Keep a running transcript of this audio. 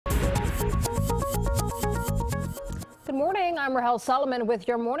morning. I'm Rahel Solomon with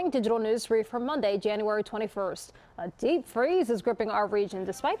your morning digital news brief for Monday, January 21st. A deep freeze is gripping our region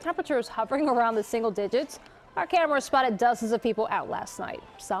despite temperatures hovering around the single digits. Our cameras spotted dozens of people out last night.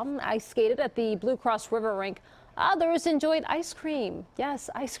 Some ice skated at the Blue Cross River rink. Others enjoyed ice cream. Yes,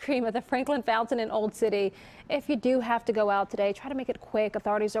 ice cream at the Franklin Fountain in Old City. If you do have to go out today, try to make it quick.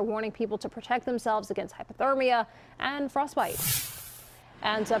 Authorities are warning people to protect themselves against hypothermia and frostbite.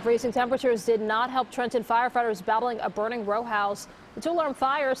 And freezing temperatures did not help Trenton firefighters battling a burning row house. The two-alarm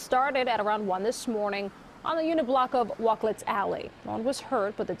fire started at around 1 this morning on the unit block of Walklet's Alley. No one was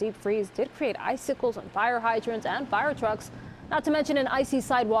hurt, but the deep freeze did create icicles on fire hydrants and fire trucks, not to mention an icy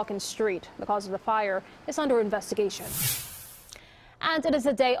sidewalk and street. The cause of the fire is under investigation. And it is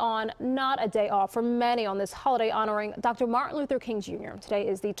a day on, not a day off for many on this holiday honoring Dr. Martin Luther King Jr. Today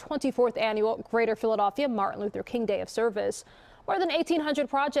is the 24th annual Greater Philadelphia Martin Luther King Day of Service. More than 1,800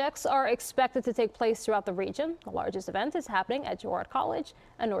 projects are expected to take place throughout the region. The largest event is happening at Girard College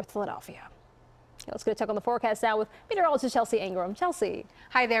in North Philadelphia. Let's get a check on the forecast now with meteorologist Chelsea Ingram. Chelsea.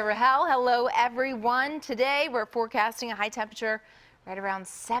 Hi there, Rahel. Hello, everyone. Today we're forecasting a high temperature right around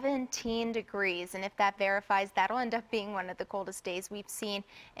 17 degrees. And if that verifies, that'll end up being one of the coldest days we've seen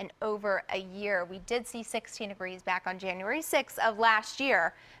in over a year. We did see 16 degrees back on January 6th of last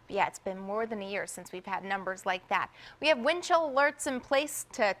year. But yeah, it's been more than a year since we've had numbers like that. We have wind chill alerts in place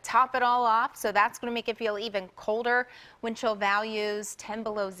to top it all off, so that's going to make it feel even colder. Wind chill values 10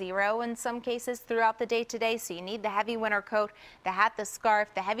 below zero in some cases throughout the day today, so you need the heavy winter coat, the hat, the scarf,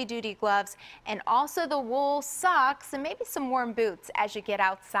 the heavy-duty gloves, and also the wool socks and maybe some warm boots as you get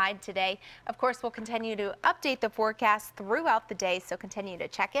outside today. Of course, we'll continue to update the forecast throughout the day, so continue to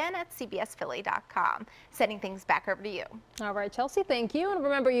check in at cbsphilly.com. Sending things back over to you. All right, Chelsea, thank you. And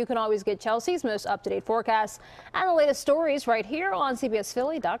remember, you can always get Chelsea's most up-to-date forecasts and the latest stories right here on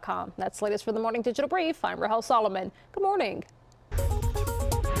cbsphilly.com. That's the latest for the Morning Digital Brief. I'm Rahel Solomon. Good morning.